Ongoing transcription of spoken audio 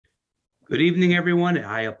Good evening, everyone.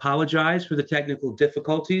 I apologize for the technical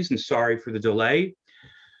difficulties and sorry for the delay.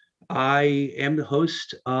 I am the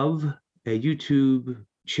host of a YouTube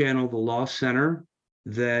channel, The Law Center,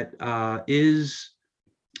 that is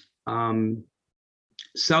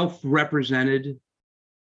self-represented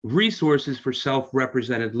resources for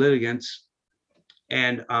self-represented litigants.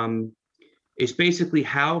 And it's basically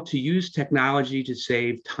how to use technology to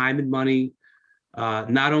save time and money,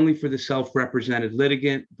 not only for the self-represented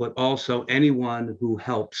litigant, but also anyone who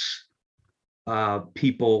helps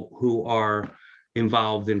people who are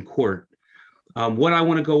involved in court. What I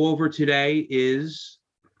want to go over today is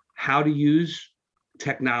how to use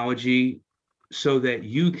technology so that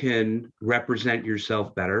you can represent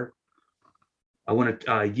yourself better. I want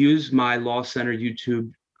to use my Law Center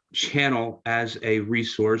YouTube channel as a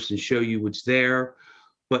resource and show you what's there.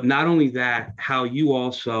 But not only that, how you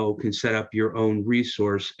also can set up your own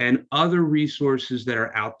resource and other resources that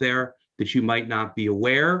are out there that you might not be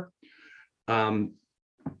aware. I'll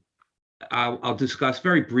discuss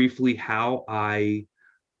very briefly how I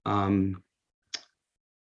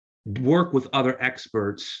work with other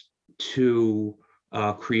experts to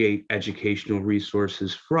create educational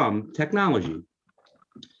resources from technology.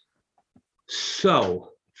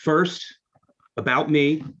 So first, about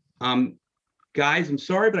me. Guys, I'm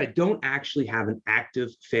sorry, but I don't actually have an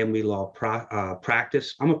active family law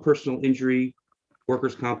practice. I'm a personal injury,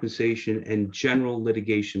 workers' compensation, and general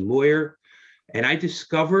litigation lawyer. And I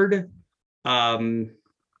discovered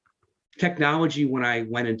technology when I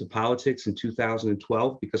went into politics in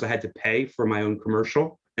 2012 because I had to pay for my own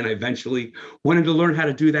commercial. And I eventually wanted to learn how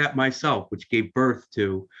to do that myself, which gave birth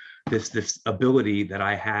to this ability that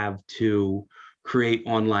I have to create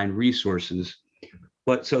online resources.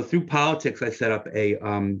 But so through politics, I set up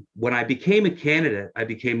when I became a candidate, I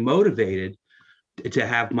became motivated to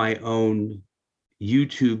have my own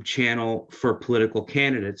YouTube channel for political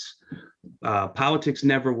candidates. Politics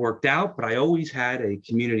never worked out, but I always had a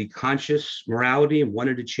community conscious morality and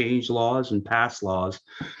wanted to change laws and pass laws,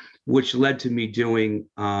 which led to me doing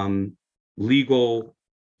legal,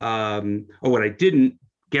 or when I didn't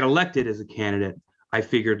get elected as a candidate, I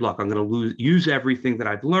figured, look, I'm going to use everything that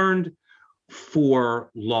I've learned for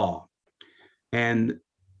law. And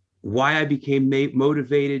why I became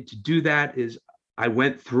motivated to do that is I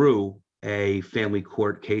went through a family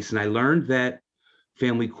court case and I learned that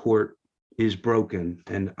family court is broken.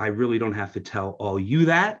 And I really don't have to tell all you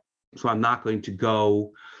that. So I'm not going to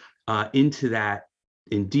go into that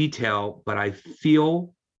in detail, but I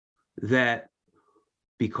feel that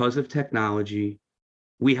because of technology,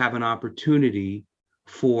 we have an opportunity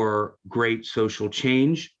for great social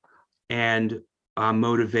change. And I'm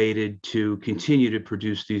motivated to continue to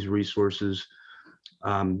produce these resources.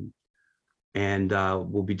 And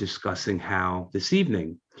we'll be discussing how this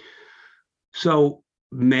evening. So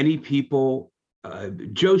many people,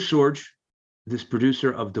 Joe Sorge, this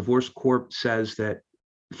producer of Divorce Corp, says that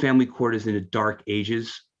family court is in the dark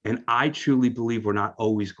ages. And I truly believe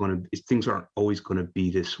things aren't always going to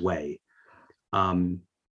be this way.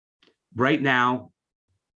 Right now,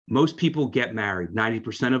 most people get married.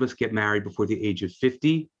 90% of us get married before the age of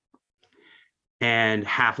 50. And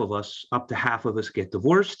up to half of us get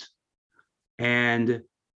divorced. And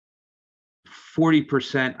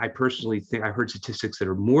 40%, I personally think, I heard statistics that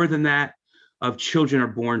are more than that, of children are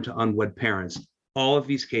born to unwed parents. All of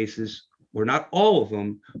these cases, or not all of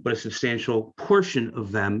them, but a substantial portion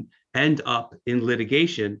of them end up in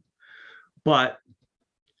litigation. But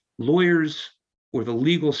lawyers, or the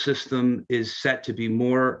legal system, is set to be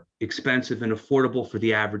more expensive and affordable for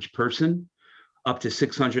the average person, up to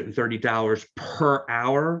 $630 per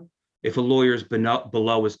hour. If a lawyer is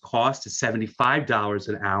below his cost, to $75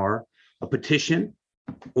 an hour. A petition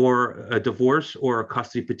or a divorce or a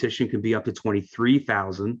custody petition can be up to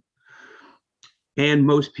 $23,000. And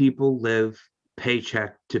most people live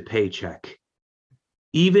paycheck to paycheck.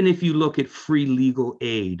 Even if you look at free legal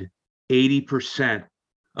aid, 80%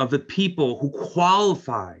 of the people who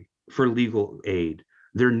qualify for legal aid,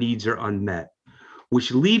 their needs are unmet,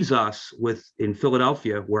 which leaves us with, in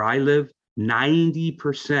Philadelphia, where I live,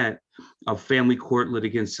 90% of family court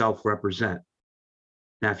litigants self-represent.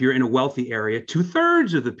 Now, if you're in a wealthy area,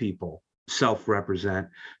 2/3 of the people self-represent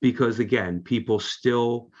because, again, people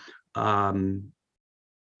still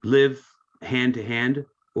live hand to hand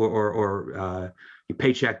or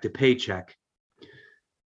paycheck to paycheck.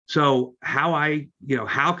 So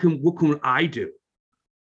what can I do?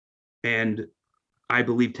 And I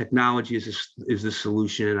believe technology is the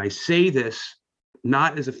solution. And I say this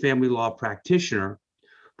not as a family law practitioner,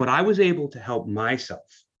 but I was able to help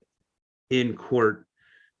myself in court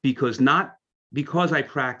because not because I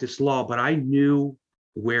practiced law, but I knew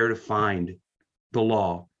where to find the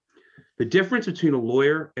law. The difference between a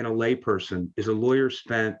lawyer and a layperson is a lawyer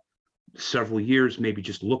spent several years maybe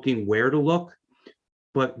just looking where to look.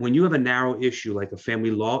 But when you have a narrow issue like a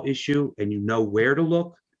family law issue and you know where to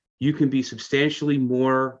look, you can be substantially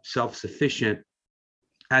more self-sufficient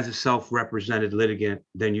as a self-represented litigant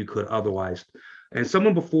than you could otherwise. And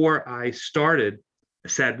someone before I started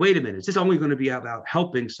said, wait a minute, is this only going to be about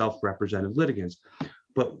helping self-represented litigants?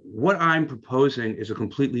 But what I'm proposing is a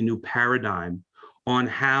completely new paradigm on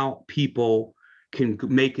how people can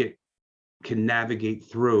navigate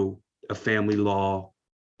through a family law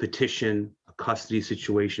petition, a custody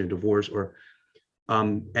situation, a divorce, or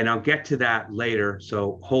and I'll get to that later.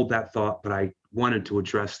 So hold that thought, but I wanted to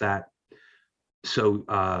address that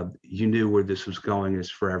so you knew where this was going is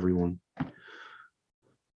for everyone.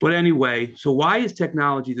 But anyway, so why is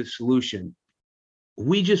technology the solution?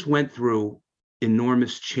 We just went through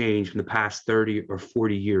enormous change in the past 30 or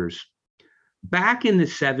 40 years. Back in the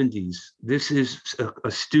 70s, this is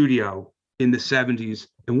a studio in the 70s,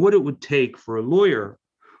 and what it would take for a lawyer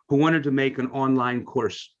who wanted to make an online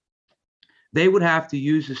course. They would have to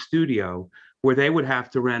use a studio where they would have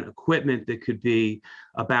to rent equipment that could be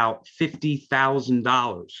about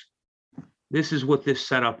 $50,000. This is what this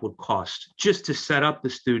setup would cost just to set up the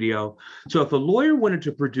studio. So if a lawyer wanted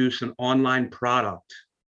to produce an online product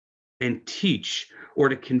and teach or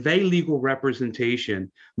to convey legal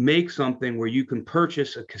representation, make something where you can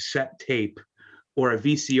purchase a cassette tape or a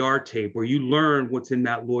VCR tape where you learn what's in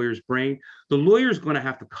that lawyer's brain, the lawyer's going to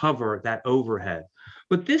have to cover that overhead.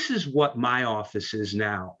 But this is what my office is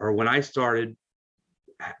now, or when I started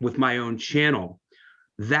with my own channel.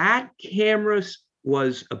 That camera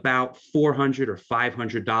was about $400 or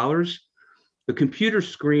 $500. The computer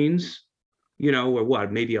screens, you know, or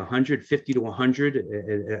what, maybe 150 to 100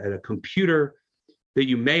 at a computer that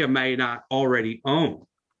you may or may not already own.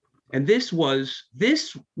 And this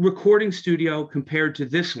recording studio compared to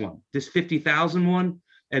this one, this 50,000 one,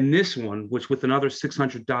 and this one, which with another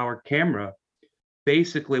 $600 camera,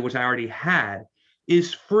 basically, which I already had,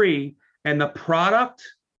 is free. And the product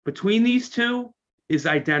between these two is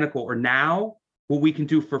identical. Or now, what we can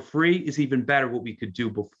do for free is even better what we could do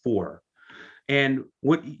before. And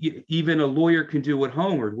what even a lawyer can do at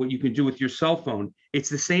home, or what you can do with your cell phone, it's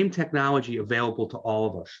the same technology available to all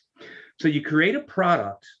of us. So you create a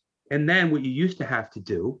product, and then what you used to have to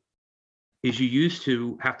do is you used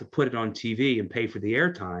to have to put it on TV and pay for the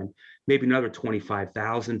airtime, maybe another $25,000,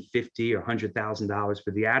 $50,000 or $100,000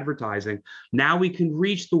 for the advertising. Now we can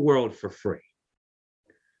reach the world for free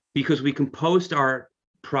because we can post our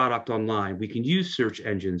product online. We can use search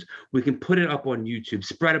engines. We can put it up on YouTube,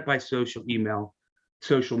 spread it by social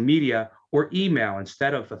media, or email.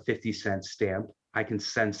 Instead of a 50-cent stamp, I can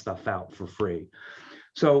send stuff out for free.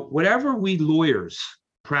 So whatever we lawyers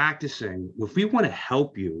practicing, if we want to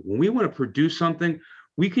help you, when we want to produce something,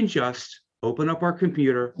 we can just open up our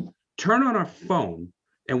computer, turn on our phone,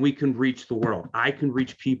 and we can reach the world. I can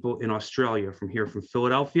reach people in Australia from here, from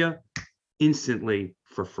Philadelphia, instantly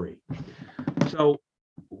for free. So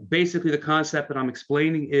basically the concept that I'm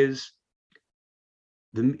explaining is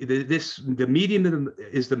the medium that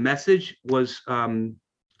is the message was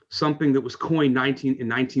something that was coined in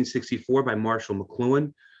 1964 by Marshall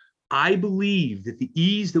McLuhan. I believe that the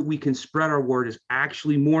ease that we can spread our word is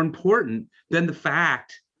actually more important than the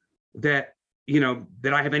fact that,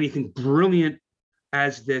 that I have anything brilliant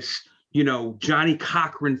as this, Johnny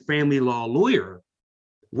Cochran family law lawyer.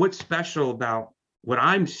 What's special about what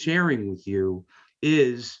I'm sharing with you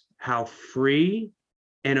is how free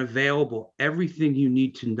and available everything you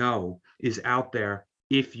need to know is out there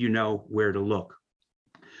if you know where to look.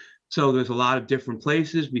 So there's a lot of different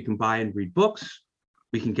places we can buy and read books.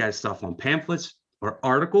 We can get stuff on pamphlets or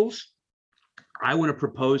articles. I want to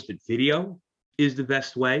propose that video is the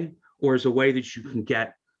best way, or is a way that you can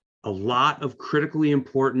get a lot of critically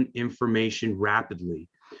important information rapidly.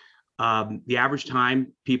 The average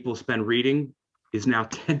time people spend reading is now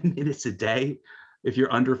 10 minutes a day. If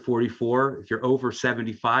you're under 44, if you're over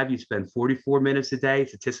 75, you spend 44 minutes a day,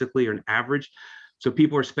 statistically, or an average. So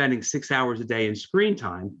people are spending 6 hours a day in screen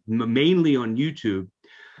time, mainly on YouTube.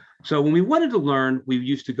 So when we wanted to learn, we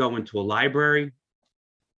used to go into a library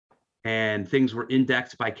and things were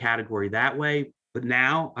indexed by category that way. But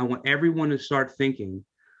now I want everyone to start thinking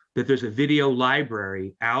that there's a video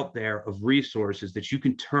library out there of resources that you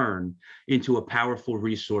can turn into a powerful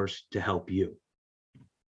resource to help you.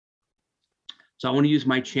 So I want to use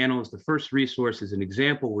my channel as the first resource as an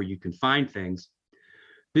example where you can find things.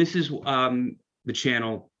 This is the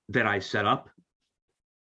channel that I set up.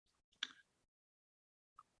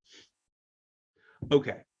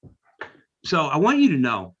 Okay. So I want you to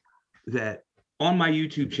know that on my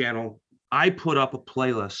YouTube channel, I put up a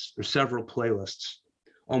playlist or several playlists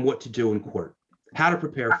on what to do in court, how to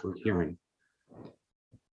prepare for a hearing.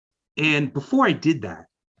 And before I did that,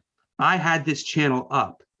 I had this channel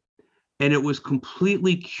up and it was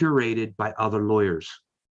completely curated by other lawyers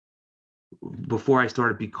before I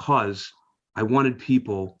started, because I wanted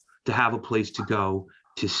people to have a place to go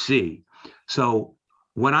to see. So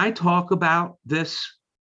when I talk about this,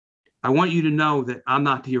 I want you to know that I'm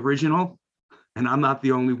not the original and I'm not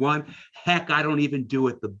the only one. Heck, I don't even do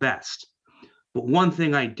it the best. But one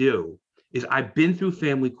thing I do is I've been through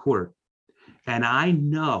family court and I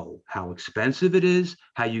know how expensive it is,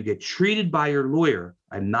 how you get treated by your lawyer.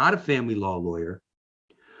 I'm not a family law lawyer,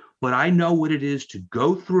 but I know what it is to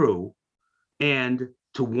go through and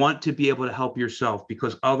to want to be able to help yourself,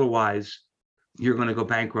 because otherwise you're going to go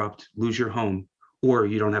bankrupt, lose your home, or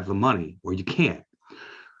you don't have the money, or you can't.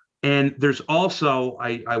 And there's also,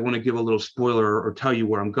 I want to give a little spoiler or tell you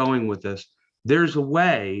where I'm going with this. There's a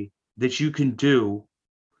way that you can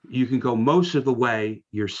go most of the way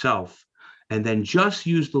yourself, and then just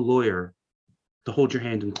use the lawyer to hold your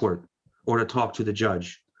hand in court, or to talk to the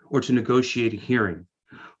judge, or to negotiate a hearing.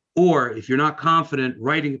 Or if you're not confident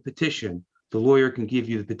writing a petition, the lawyer can give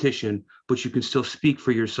you the petition, but you can still speak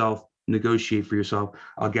for yourself, negotiate for yourself.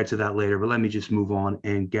 I'll get to that later, but let me just move on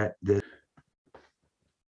and get this.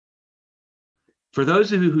 For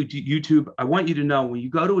those of you who do YouTube, I want you to know, when you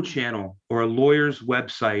go to a channel or a lawyer's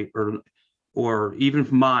website, or even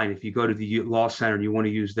mine, if you go to the law center and you want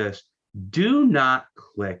to use this, do not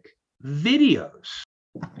click videos.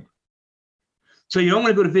 So you don't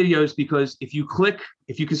want to go to videos, because if you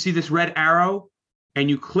can see this red arrow and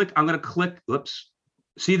you click, I'm going to click,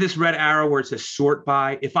 see this red arrow where it says sort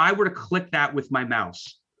by? If I were to click that with my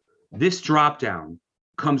mouse, this drop down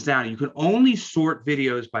comes down. You can only sort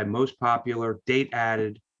videos by most popular, date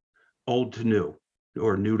added, old to new,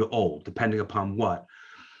 or new to old, depending upon what.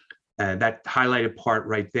 That highlighted part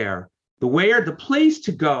right there. The place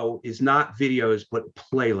to go is not videos, but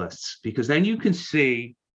playlists, because then you can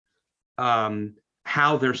see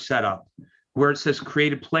how they're set up. Where it says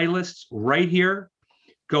created playlists right here,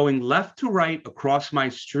 going left to right across my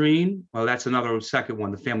screen. Well, that's another second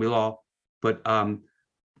one, the family law, but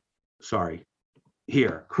sorry.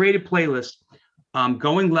 Here, created playlist,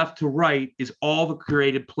 going left to right is all the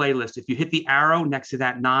created playlists. If you hit the arrow next to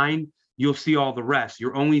that 9, you'll see all the rest.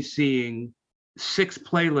 You're only seeing 6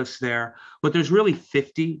 playlists there, but there's really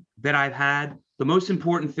 50 that I've had. The most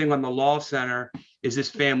important thing on the Law Center is this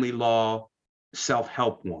family law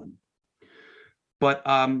self-help one. But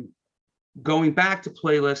going back to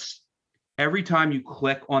playlists, every time you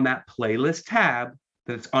click on that playlist tab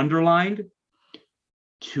that's underlined,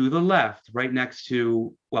 to the left, right next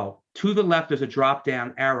to, well, to the left, there's a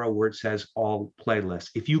drop-down arrow where it says all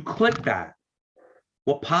playlists. If you click that,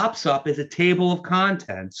 what pops up is a table of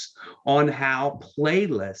contents on how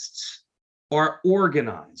playlists are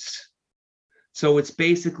organized. So it's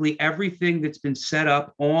basically everything that's been set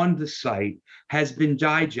up on the site has been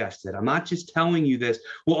digested. I'm not just telling you this.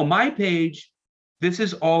 Well, on my page, this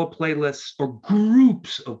is all the playlists or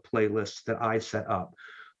groups of playlists that I set up.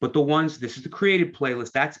 But this is the created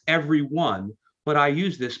playlist, that's every one, but I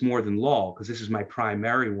use this more than law because this is my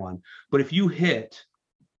primary one. But if you hit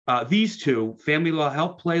these two, family law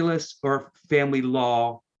help playlist or family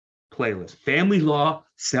law playlist, family law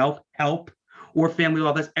self-help or family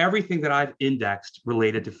law, that's everything that I've indexed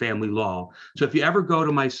related to family law. So if you ever go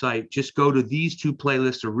to my site, just go to these 2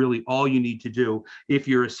 playlists are really all you need to do if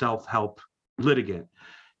you're a self-help litigant.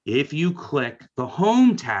 If you click the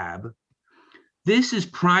home tab, this is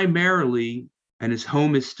primarily, and his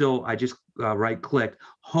home is still, I just right click,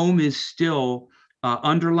 home is still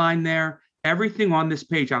underlined there. Everything on this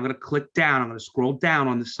page, I'm going to click down, I'm going to scroll down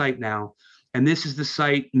on the site now, and this is the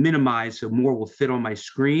site minimized so more will fit on my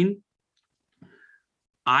screen.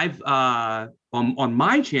 I've, on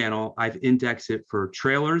my channel, I've indexed it for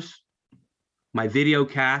trailers, my video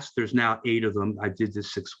cast, there's now 8 of them. I did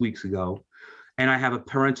this 6 weeks ago. And I have a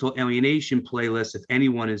parental alienation playlist if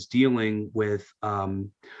anyone is dealing with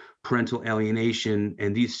parental alienation.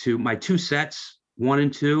 And these two, my 2 sets, 1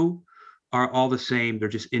 and 2, are all the same. They're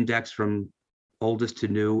just indexed from oldest to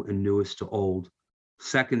new and newest to old.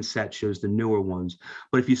 Second set shows the newer ones.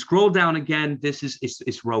 But if you scroll down again, this is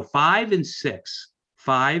it's row 5 and 6.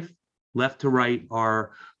 5 left to right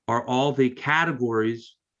are all the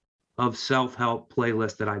categories of self-help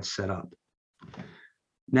playlists that I've set up.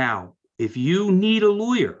 Now, if you need a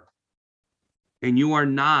lawyer and you are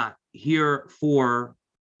not here for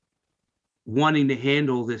wanting to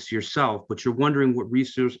handle this yourself, but you're wondering what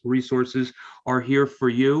resources are here for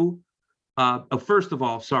you. First of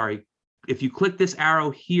all, sorry, if you click this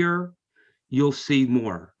arrow here, you'll see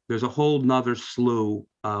more. There's a whole nother slew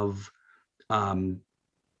of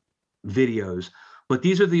videos, but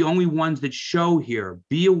these are the only ones that show here.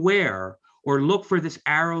 Be aware, or look for this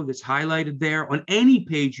arrow that's highlighted there on any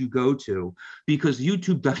page you go to, because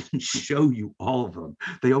YouTube doesn't show you all of them.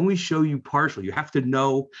 They only show you partial. You have to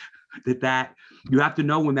know you have to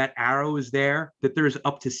know when that arrow is there, that there's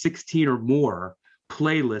up to 16 or more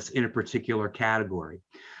playlists in a particular category.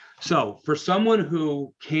 So for someone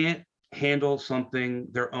who can't handle something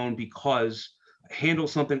on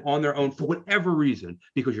their own for whatever reason,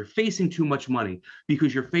 because you're facing too much money,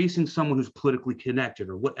 because you're facing someone who's politically connected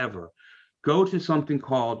or whatever, go to something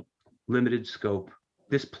called limited scope.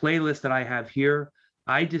 This playlist that I have here,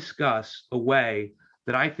 I discuss a way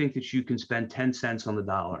that I think that you can spend 10 cents on the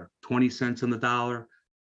dollar, 20 cents on the dollar,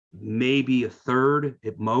 maybe a third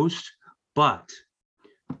at most. But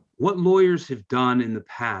what lawyers have done in the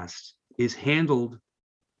past is handled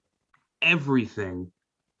everything,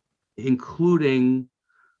 including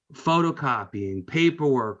photocopying,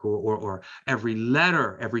 paperwork, or every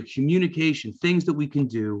letter, every communication, things that we can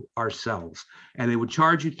do ourselves. And they would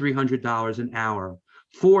charge you $300 an hour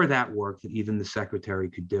for that work that even the secretary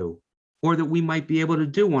could do, or that we might be able to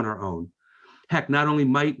do on our own. Heck, not only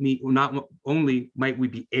might we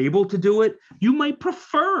be able to do it, you might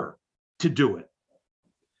prefer to do it.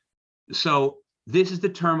 So this is the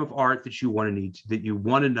term of art that you want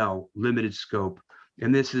to know, limited scope.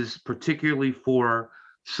 And this is particularly for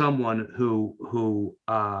someone who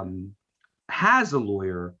has a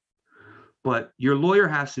lawyer, but your lawyer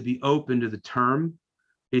has to be open to the term.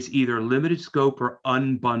 It's either limited scope or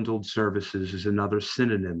unbundled services is another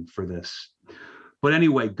synonym for this. But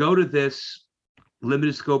anyway, go to this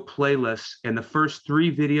limited scope playlist, and the first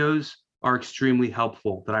 3 videos are extremely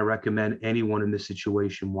helpful that I recommend anyone in this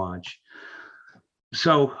situation watch.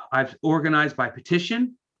 So I've organized by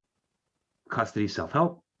petition, custody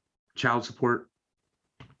self-help, child support.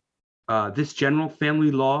 This general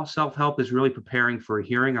family law self-help is really preparing for a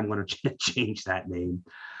hearing. I'm going to change that name.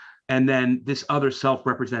 And then this other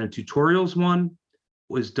self-represented tutorials one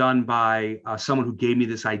was done by someone who gave me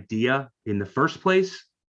this idea in the first place,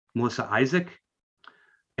 Melissa Isaac.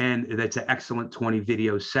 And that's an excellent 20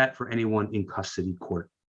 video set for anyone in custody court.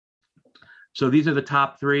 So these are the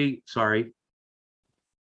top 3,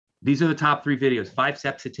 These are the top 3 videos. 5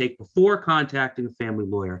 steps to take before contacting a family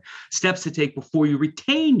lawyer. Steps to take before you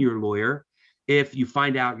retain your lawyer if you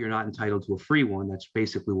find out you're not entitled to a free one. That's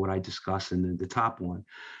basically what I discuss in the top one.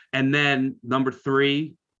 And then number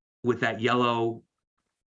 3, with that yellow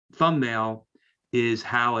thumbnail, is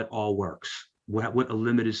how it all works. What a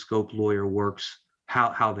limited scope lawyer works,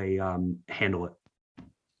 how they handle it.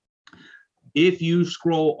 If you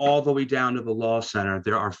scroll all the way down to the Law Center,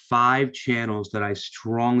 there are 5 channels that I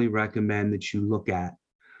strongly recommend that you look at.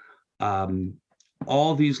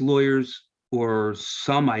 All these lawyers, or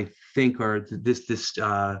some I think are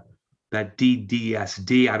that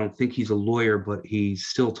DDSD. I don't think he's a lawyer, but he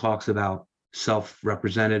still talks about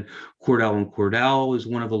self-represented. Cordell & Cordell is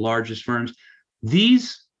one of the largest firms.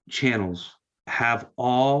 These channels have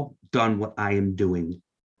all done what I am doing.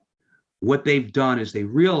 What they've done is they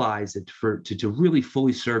realize that to really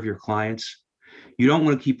fully serve your clients, you don't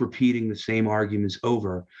want to keep repeating the same arguments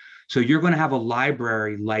over. So you're going to have a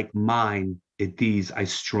library like mine at these. I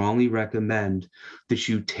strongly recommend that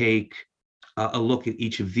you take a look at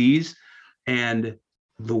each of these. And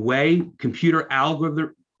the way computer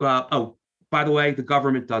algorithm, oh, by the way, the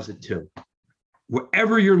government does it too.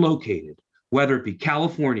 Wherever you're located, whether it be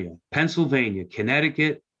California, Pennsylvania,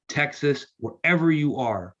 Connecticut, Texas, wherever you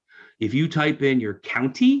are, if you type in your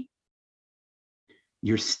county,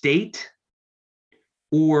 your state,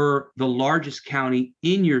 or the largest county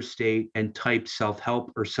in your state and type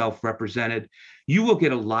self-help or self-represented, you will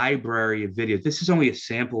get a library of videos. This is only a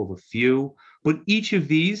sample of a few, but each of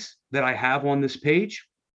these that I have on this page,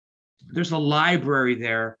 there's a library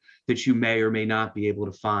there that you may or may not be able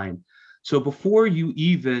to find. So before you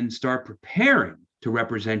even start preparing to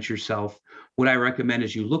represent yourself, what I recommend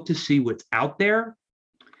is you look to see what's out there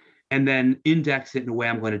and then index it in a way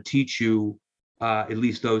I'm going to teach you, at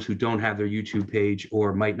least those who don't have their YouTube page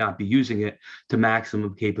or might not be using it to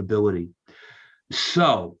maximum capability.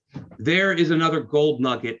 So there is another gold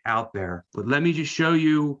nugget out there, but let me just show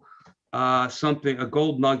you a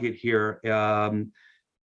gold nugget here.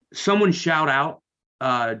 Someone shout out,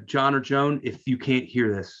 John or Joan, if you can't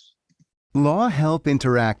hear this. Law Help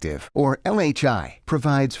Interactive, or LHI,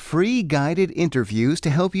 provides free guided interviews to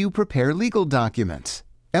help you prepare legal documents.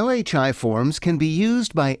 LHI forms can be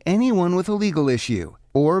used by anyone with a legal issue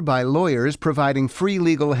or by lawyers providing free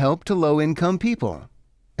legal help to low-income people.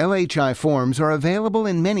 LHI forms are available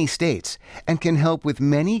in many states and can help with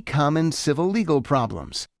many common civil legal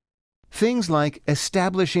problems. Things like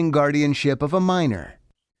establishing guardianship of a minor,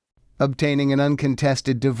 obtaining an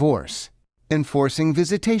uncontested divorce, enforcing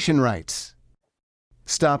visitation rights,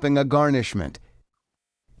 stopping a garnishment,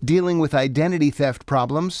 dealing with identity theft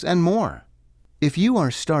problems, and more. If you are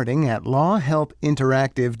starting at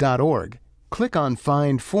lawhelpinteractive.org, click on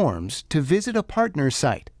Find Forms to visit a partner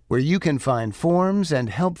site where you can find forms and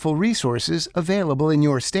helpful resources available in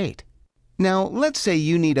your state. Now, let's say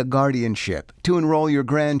you need a guardianship to enroll your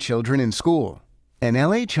grandchildren in school. An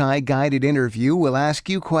LHI guided interview will ask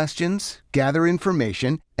you questions, gather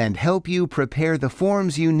information, and help you prepare the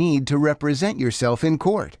forms you need to represent yourself in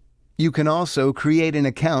court. You can also create an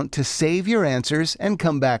account to save your answers and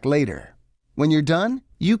come back later. When you're done,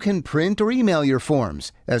 you can print or email your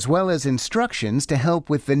forms, as well as instructions to help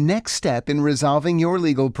with the next step in resolving your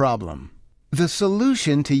legal problem. The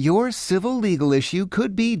solution to your civil legal issue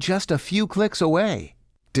could be just a few clicks away.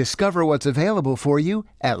 Discover what's available for you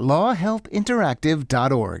at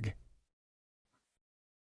lawhelpinteractive.org.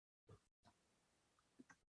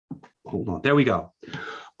 Hold on, there we go.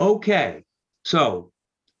 Okay, so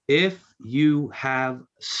if you have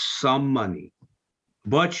some money,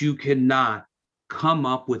 but you cannot come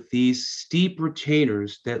up with these steep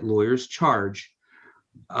retainers that lawyers charge,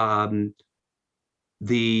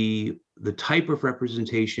 the type of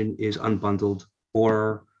representation is unbundled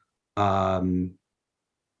or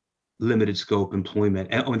limited scope employment.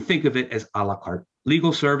 And think of it as a la carte.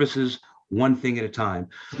 Legal services, one thing at a time.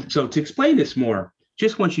 So to explain this more,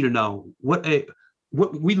 just want you to know what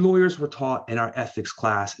we lawyers were taught in our ethics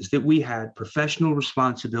class is that we had professional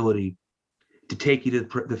responsibility to take you to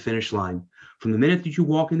the finish line. From the minute that you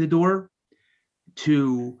walk in the door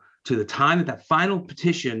to the time that that final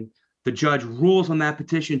petition, the judge rules on that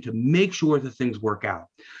petition to make sure that things work out.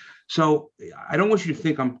 So I don't want you to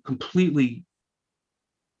think I'm completely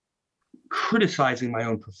criticizing my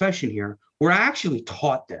own profession here. We're actually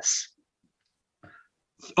taught this.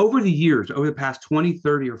 Over the years, over the past 20,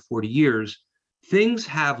 30, or 40 years, things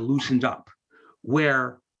have loosened up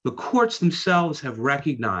where the courts themselves have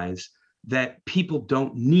recognized that people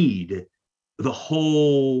don't need the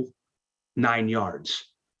whole 9 yards.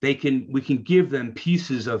 We can give them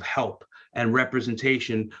pieces of help and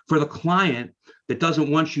representation for the client that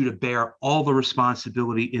doesn't want you to bear all the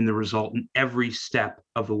responsibility in the result in every step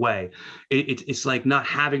of the way. It's like not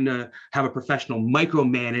having to have a professional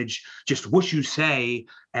micromanage just what you say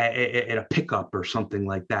at a pickup or something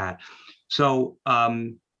like that. So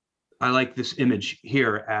I like this image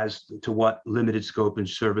here as to what limited scope and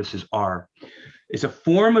services are. It's a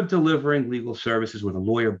form of delivering legal services where the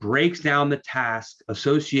lawyer breaks down the task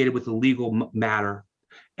associated with the legal matter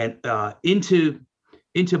and into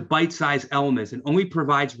bite-sized elements and only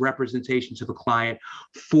provides representation to the client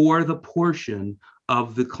for the portion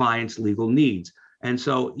of the client's legal needs. And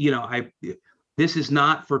so, this is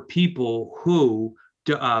not for people who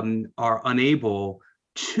are unable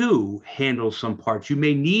to handle some parts. You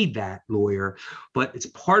may need that lawyer, but it's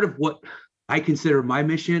part of what I consider my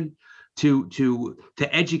mission to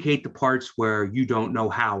educate the parts where you don't know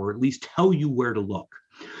how, or at least tell you where to look.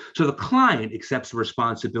 So the client accepts the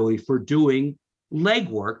responsibility for doing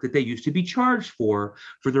legwork that they used to be charged for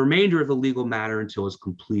the remainder of the legal matter until it's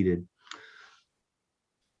completed.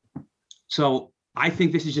 So I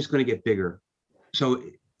think this is just going to get bigger. So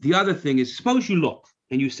the other thing is, suppose you look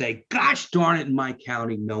and you say, gosh darn it, in my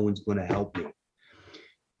county, no one's going to help me.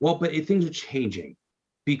 Well, but things are changing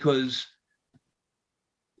because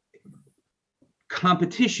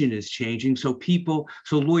competition is changing. So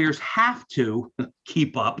lawyers have to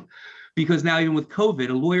keep up, because now even with COVID,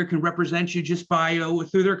 a lawyer can represent you just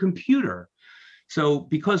through their computer. So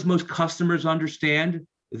because most customers understand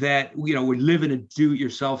that, we live in a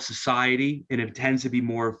do-it-yourself society and it tends to be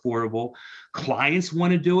more affordable, clients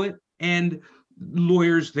want to do it, and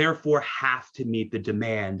lawyers therefore have to meet the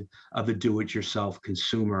demand of the do-it-yourself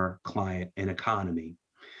consumer, client, and economy.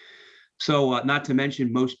 So not to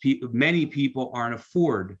mention many people aren't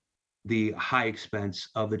afford the high expense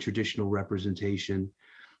of the traditional representation.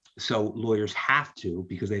 So lawyers have to,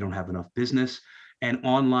 because they don't have enough business. And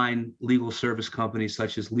online legal service companies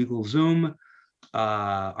such as LegalZoom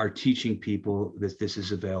are teaching people that this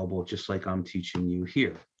is available, just like I'm teaching you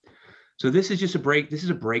here. So this is just this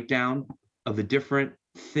is a breakdown of the different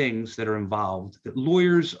things that are involved that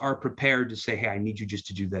lawyers are prepared to say, hey, I need you just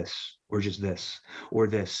to do this, or just this, or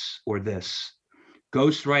this, or this.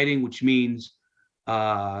 Ghostwriting, which means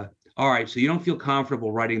a All right, so you don't feel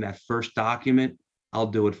comfortable writing that first document, I'll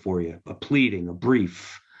do it for you. A pleading, a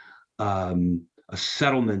brief, a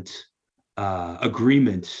settlement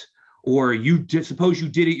agreement, or suppose you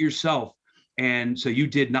did it yourself. And so you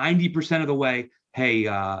did 90% of the way. Hey,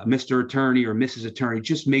 Mr. Attorney or Mrs. Attorney,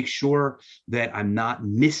 just make sure that I'm not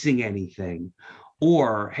missing anything.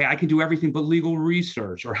 Or, hey, I can do everything but legal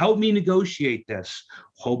research, or help me negotiate this,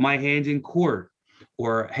 hold my hand in court.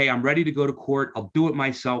 Or, hey, I'm ready to go to court. I'll do it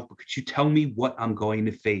myself, but could you tell me what I'm going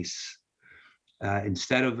to face?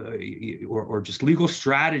 Instead of, or just legal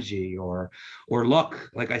strategy, or look,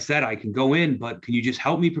 like I said, I can go in, but can you just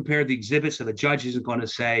help me prepare the exhibit so the judge isn't going to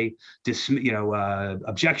say,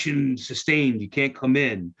 objection sustained, you can't come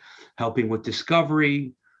in. Helping with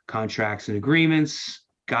discovery, contracts and agreements,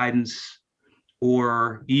 guidance,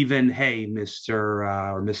 or even, hey, Mr.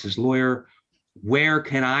 Or Mrs. Lawyer, where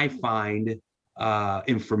can I find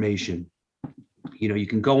information? You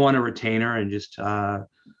can go on a retainer and just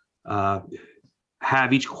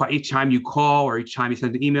have each time you call or each time you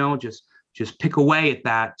send an email, just pick away at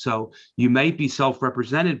that. So you might be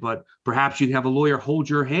self-represented, but perhaps you have a lawyer hold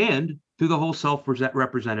your hand through the whole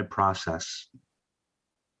self-represented process.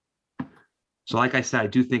 So like I said, I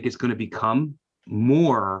do think it's going to become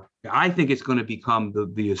more, I think it's going to become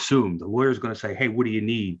the assumed. The lawyer's going to say, hey, what do you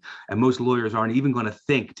need? And most lawyers aren't even going to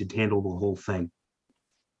think to handle the whole thing.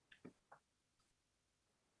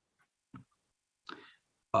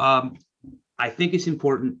 I think it's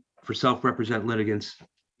important for self-represented litigants,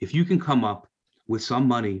 if you can come up with some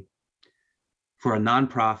money for a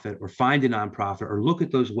nonprofit, or find a nonprofit, or look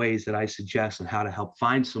at those ways that I suggest on how to help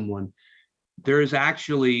find someone. There is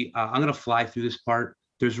actually, I'm going to fly through this part.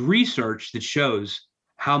 There's research that shows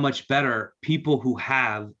how much better people who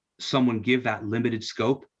have someone give that limited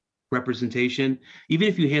scope representation, even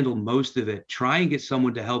if you handle most of it, try and get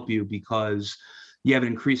someone to help you, because you have an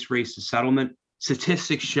increased rate of settlement.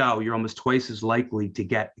 Statistics show you're almost twice as likely to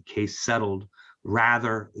get the case settled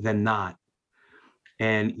rather than not.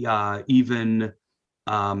 And even,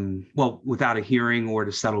 without a hearing or at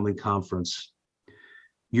a settlement conference,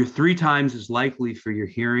 you're 3 times as likely for your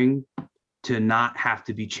hearing to not have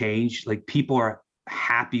to be changed. Like, people are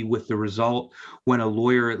happy with the result when a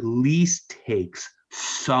lawyer at least takes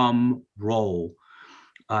some role.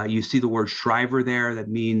 You see the word Shriver there. That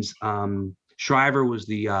means Shriver was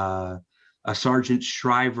the Sergeant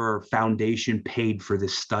Shriver Foundation paid for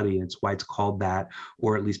this study. It's why it's called that,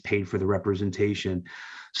 or at least paid for the representation.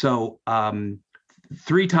 So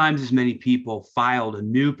 3 times as many people filed a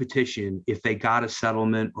new petition if they got a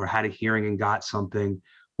settlement or had a hearing and got something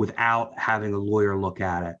without having a lawyer look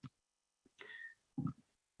at it.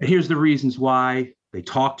 And here's the reasons why. They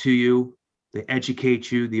talk to you, they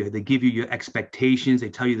educate you, they give you your expectations, they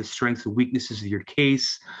tell you the strengths and weaknesses of your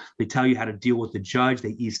case, they tell you how to deal with the judge,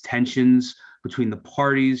 they ease tensions between the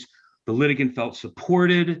parties. The litigant felt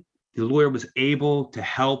supported, the lawyer was able to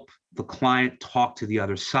help the client talk to the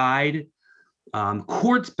other side.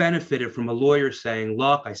 Courts benefited from a lawyer saying,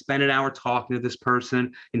 look, I spent an hour talking to this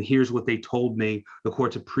person and here's what they told me. The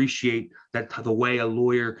courts appreciate that, the way a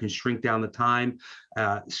lawyer can shrink down the time.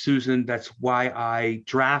 Susan, that's why I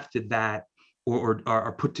drafted that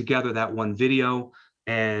or put together that one video.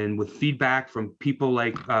 And with feedback from people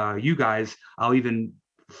like you guys, I'll even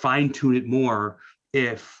fine tune it more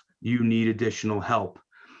if you need additional help.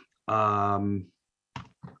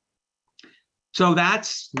 So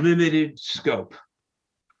that's limited scope.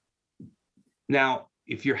 Now,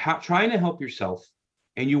 if you're trying to help yourself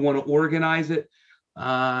and you want to organize it,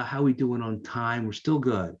 how are we doing on time? We're still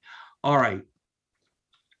good. All right.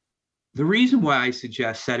 The reason why I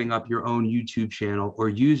suggest setting up your own YouTube channel or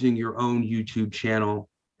using your own YouTube channel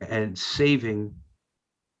and saving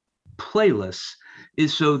playlists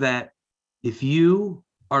is so that if you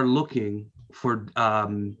are looking for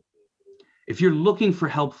if you're looking for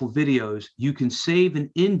helpful videos, you can save and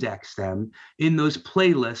index them in those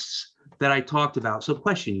playlists that I talked about. So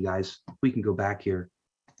question, you guys, we can go back here.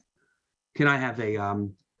 Can I have a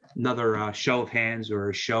another show of hands or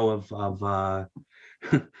a show of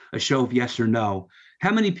a show of yes or no?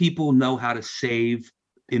 How many people know how to save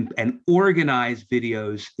and organize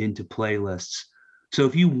videos into playlists? So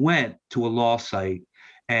if you went to a law site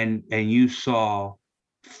and you saw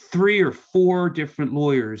 3 or 4 different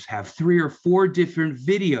lawyers have 3 or 4 different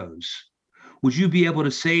videos, would you be able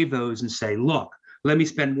to save those and say, look, let me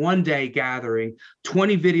spend one day gathering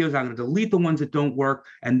 20 videos. I'm going to delete the ones that don't work.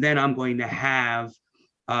 And then I'm going to have,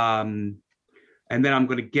 and then I'm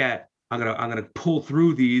going to pull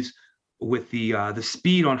through these with the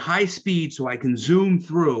speed on high speed so I can zoom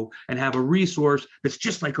through and have a resource that's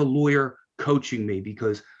just like a lawyer coaching me.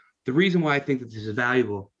 Because the reason why I think that this is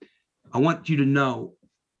valuable I want you to know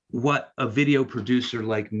what a video producer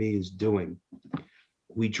like me is doing.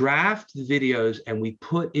 We draft the videos and we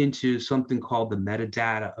put into something called the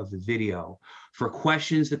metadata of the video for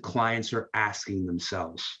questions that clients are asking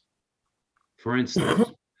themselves. For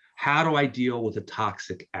instance, how do I deal with a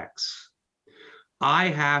toxic ex? I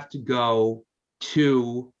have to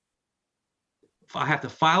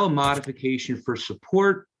file a modification for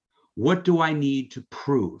support. What do I need to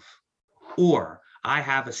prove? Or I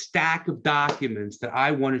have a stack of documents that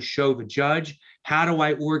I want to show the judge. How do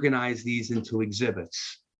I organize these into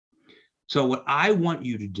exhibits? So what I want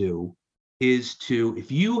you to do is to,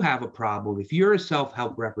 if you have a problem, if you're a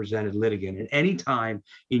self-help represented litigant at any time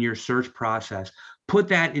in your search process, put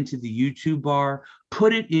that into the YouTube bar,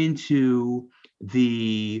 put it into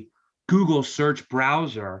the Google search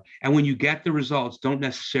browser. And when you get the results, don't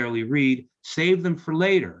necessarily read, save them for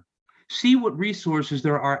later. See what resources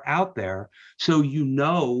there are out there so you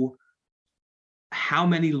know how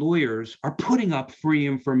many lawyers are putting up free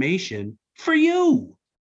information for you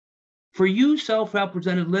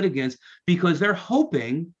self-represented litigants, because they're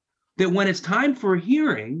hoping that when it's time for a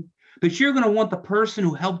hearing, that you're going to want the person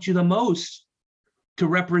who helped you the most to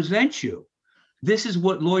represent you. This is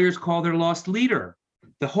what lawyers call their lost leader.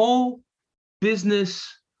 The whole business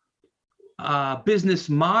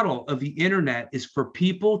model of the internet is for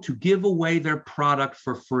people to give away their product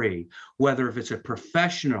for free, whether if it's a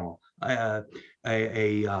professional, a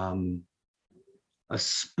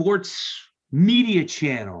sports media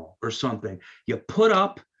channel or something. You put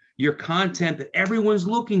up your content that everyone's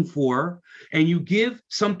looking for, and you give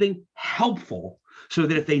something helpful so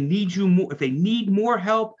that if they need more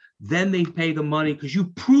help, then they pay the money because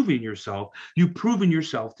you've proven yourself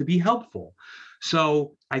to be helpful.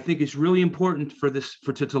 So I think it's really important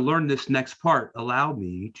to learn this next part. Allow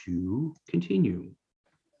me to continue.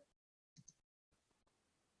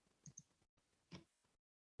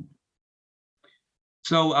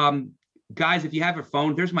 So guys, if you have a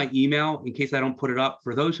phone, there's my email in case I don't put it up.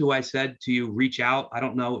 For those who I said to you, reach out. I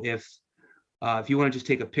don't know if you want to just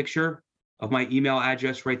take a picture of my email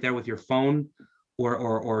address right there with your phone,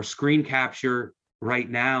 or screen capture right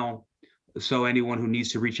now. So anyone who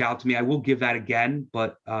needs to reach out to me, I will give that again,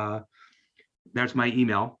 but there's my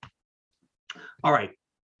email. All right.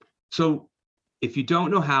 So if you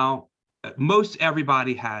don't know how, most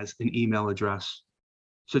everybody has an email address.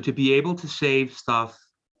 So to be able to save stuff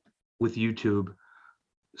with YouTube,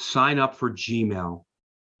 sign up for Gmail.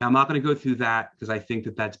 Now, I'm not going to go through that because I think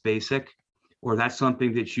that that's basic, or that's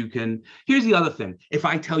something that you can. Here's the other thing. If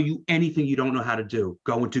I tell you anything you don't know how to do,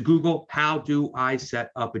 go into Google, how do I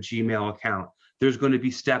set up a Gmail account? There's going to be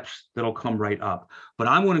steps that'll come right up. But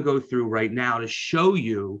I'm going to go through right now to show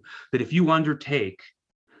you that if you undertake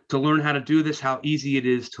to learn how to do this, how easy it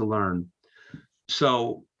is to learn.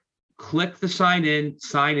 So click the sign in.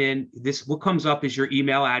 What comes up is your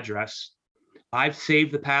email address. I've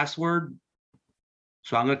saved the password,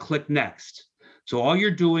 so I'm going to click next. So all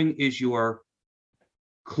you're doing is you're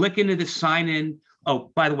clicking into the sign in.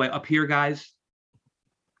 Oh, by the way, up here, guys,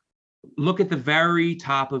 look at the very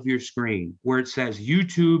top of your screen where it says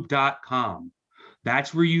youtube.com.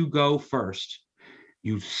 That's where you go first.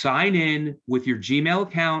 You sign in with your Gmail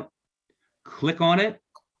account, click on it.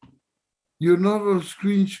 You're not on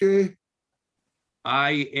screen share?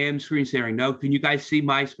 I am screen sharing. No, can you guys see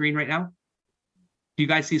my screen right now? Do you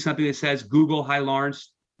guys see something that says Google Hi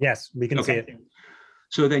Lawrence? Yes, we can see it.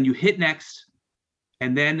 So then you hit next,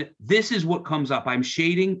 and then this is what comes up. I'm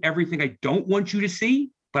shading everything I don't want you to see,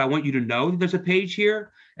 but I want you to know that there's a page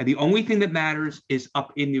here. And the only thing that matters is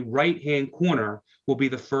up in the right-hand corner will be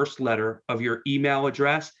the first letter of your email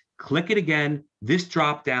address. Click it again. This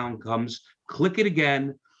drop down comes, click it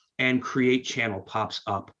again, and create channel pops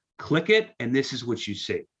up. Click it, and this is what you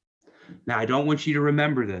see. Now, I don't want you to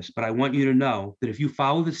remember this, but I want you to know that if you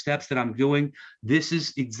follow the steps that I'm doing, this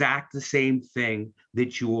is the same thing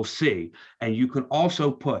that you will see. And you can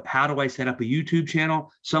also put, how do I set up a YouTube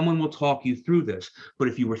channel? Someone will talk you through this. But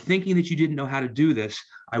if you were thinking that you didn't know how to do this,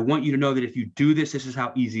 I want you to know that if you do this, this is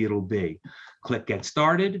how easy it'll be. Click Get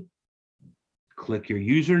Started. Click your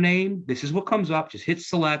username. This is what comes up. Just hit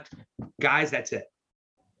select. Guys, that's it.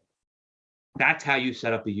 That's how you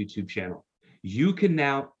set up a YouTube channel. You can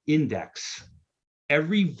now index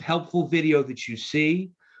every helpful video that you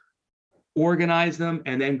see, organize them,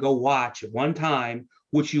 and then go watch at one time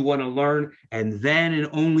what you want to learn. And then and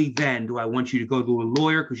only then do I want you to go to a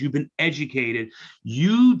lawyer because you've been educated.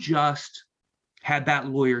 You just had that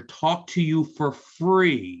lawyer talk to you for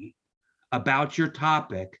free about your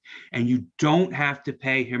topic, and you don't have to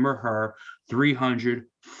pay him or her 300,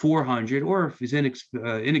 400, or if it's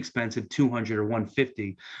inexpensive, 200 or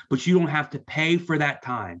 150, but you don't have to pay for that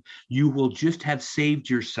time. You will just have saved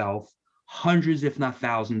yourself hundreds, if not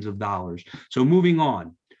thousands of dollars. So moving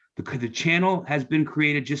on, the channel has been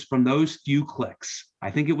created just from those few clicks.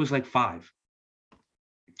 I think it was like 5.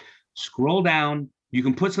 Scroll down. You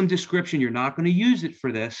can put some description. You're not going to use it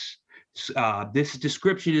for this. This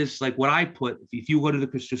description is like what I put. If you go to the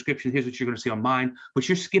description, here's what you're going to see on mine, but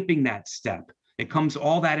you're skipping that step. It comes,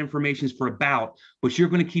 all that information is for about, but you're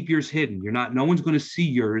going to keep yours hidden. You're not, no one's going to see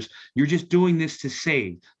yours. You're just doing this to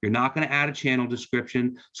save. You're not going to add a channel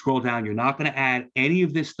description. Scroll down. You're not going to add any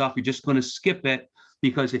of this stuff. You're just going to skip it,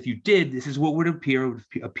 because if you did, this is what would appear. It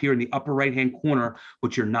would appear in the upper right-hand corner,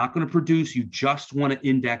 but you're not going to produce. You just want to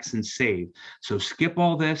index and save. So skip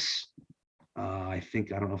all this. I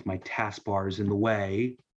don't know if my taskbar is in the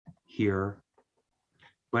way here,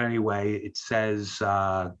 but anyway, it says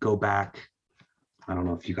go back. I don't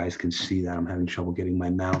know if you guys can see that. I'm having trouble getting my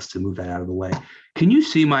mouse to move that out of the way. Can you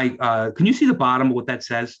see can you see the bottom of what that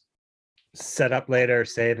says? Set up later,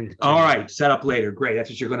 save and continue. All right, set up later. Great. That's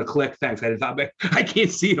what you're going to click. Thanks. I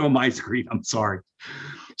can't see it on my screen. I'm sorry.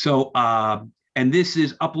 So, and this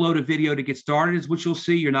is upload a video to get started is what you'll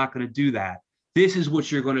see. You're not going to do that. This is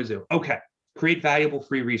what you're going to do. Okay. Create valuable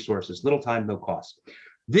free resources. Little time, no cost.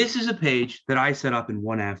 This is a page that I set up in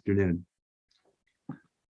one afternoon.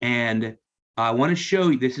 And I want to show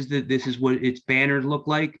you, this is what its banners look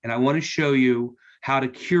like. And I want to show you how to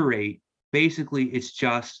curate. Basically, it's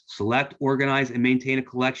just select, organize, and maintain a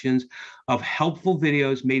collections of helpful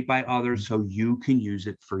videos made by others so you can use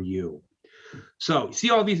it for you. So see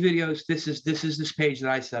all these videos. This is this page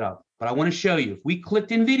that I set up. But I want to show you, if we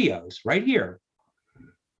clicked in videos right here,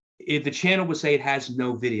 if the channel would say it has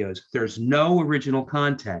no videos, there's no original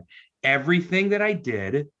content. Everything that I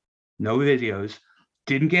did, no videos,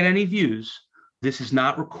 didn't get any views. This is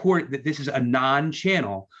not recorded. This is a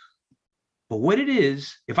non-channel. But what it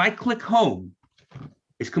is, if I click home,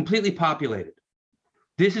 it's completely populated.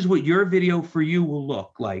 This is what your video for you will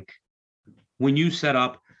look like when you set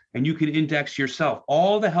up, and you can index yourself.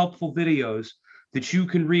 All the helpful videos that you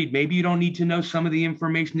can read. Maybe you don't need to know some of the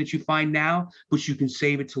information that you find now, but you can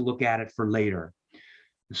save it to look at it for later.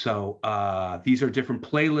 So these are different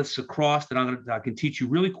playlists across that I can teach you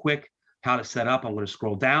really quick how to set up. I'm going to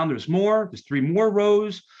scroll down. There's 3 more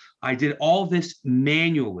rows. I did all this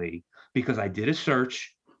manually because I did a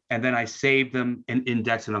search and then I saved them and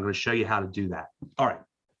indexed, and I'm going to show you how to do that. All right.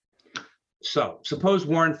 So suppose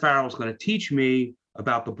Warren Farrell is going to teach me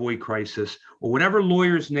about the boy crisis, or whatever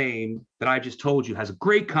lawyer's name that I just told you has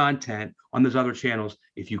great content on those other channels.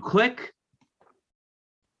 If you click,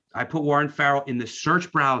 I put Warren Farrell in the search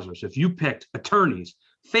browser. So if you picked attorneys,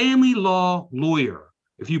 family law lawyer,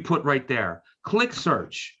 if you put right there, click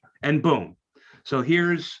search, and boom. So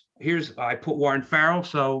here's I put Warren Farrell.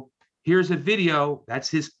 So here's a video. That's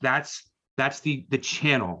the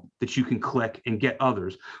channel that you can click and get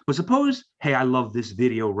others. But suppose, hey, I love this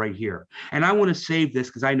video right here, and I want to save this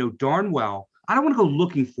because I know darn well I don't want to go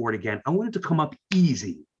looking for it again. I want it to come up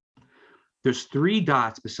easy. There's 3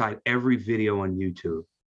 dots beside every video on YouTube.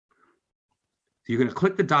 So you're going to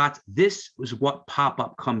click the dots. This is what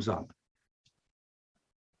pop-up comes up.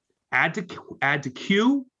 Add to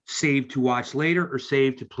queue, save to watch later, or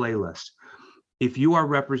save to playlist. If you are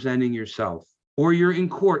representing yourself, or you're in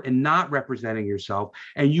court and not representing yourself,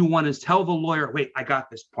 and you want to tell the lawyer, wait, I got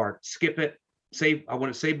this part, skip it, save, I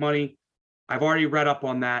want to save money. I've already read up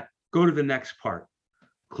on that. Go to the next part.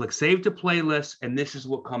 Click save to playlist, and this is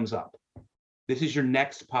what comes up. This is your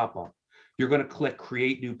next pop-up. You're going to click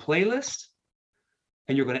create new playlist,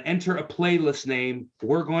 and you're going to enter a playlist name.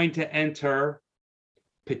 We're going to enter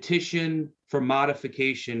petition for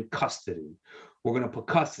modification custody. We're going to put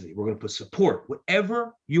custody. We're going to put support,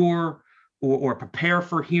 whatever your or prepare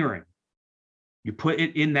for hearing. You put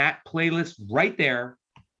it in that playlist right there.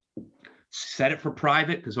 Set it for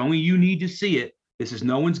private because only you need to see it. This is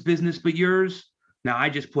no one's business but yours. Now I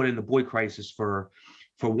just put in the boy crisis for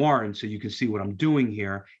Warren so you can see what I'm doing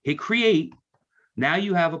here. Hit create. Now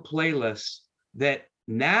you have a playlist that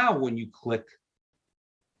now when you click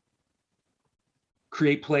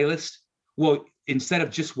create playlist, well, instead of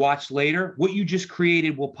just watch later, what you just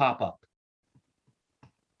created will pop up.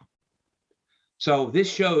 So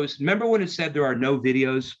this shows, remember when it said there are no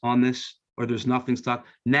videos on this or there's nothing stuck?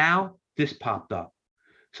 Now this popped up.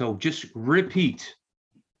 So just repeat,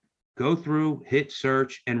 go through, hit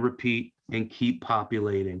search and repeat and keep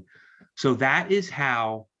populating. So that is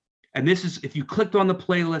how, and this is, if you clicked on the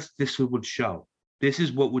playlist, this would show. This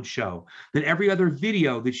is what would show. Then every other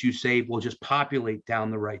video that you save will just populate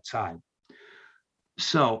down the right side.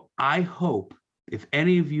 So I hope if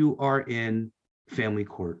any of you are in family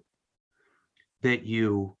court, that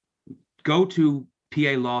you go to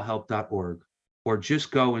palawhelp.org or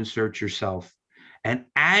just go and search yourself. And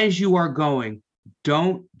as you are going,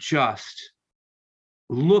 don't just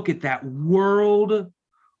look at that world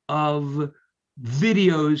of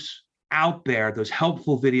videos out there, those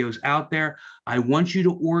helpful videos out there. I want you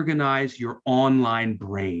to organize your online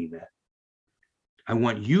brain. I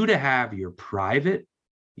want you to have your private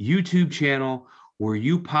YouTube channel where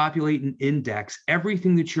you populate and index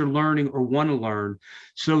everything that you're learning or want to learn,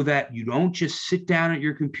 so that you don't just sit down at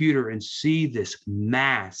your computer and see this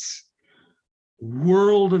mass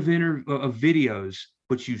world of videos,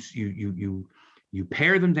 but you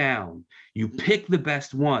pare them down, you pick the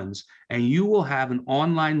best ones, and you will have an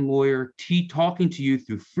online lawyer talking to you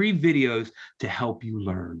through free videos to help you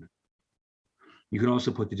learn. You can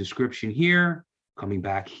also put the description here, coming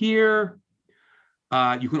back here.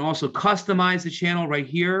 You can also customize the channel right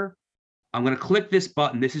here. I'm going to click this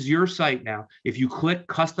button. This is your site now. If you click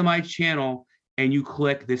customize channel and you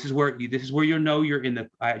click, this is where you'll know you're in the,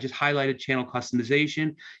 I just highlighted channel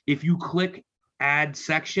customization. If you click add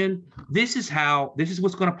section, this is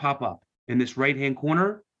what's going to pop up in this right-hand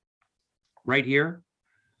corner right here.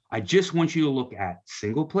 I just want you to look at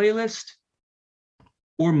single playlist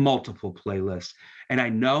or multiple playlists. And I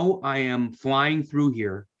know I am flying through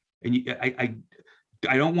here, and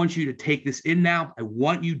I don't want you to take this in now. I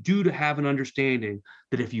want you to have an understanding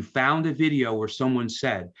that if you found a video where someone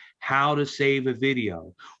said how to save a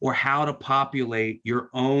video or how to populate your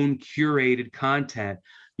own curated content,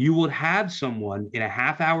 you would have someone in a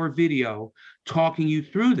half-hour video talking you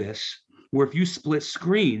through this, where if you split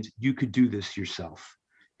screens, you could do this yourself.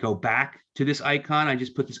 Go back to this icon. I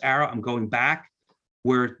just put this arrow. I'm going back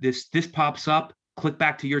where this pops up. Click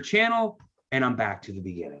back to your channel, and I'm back to the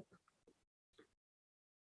beginning.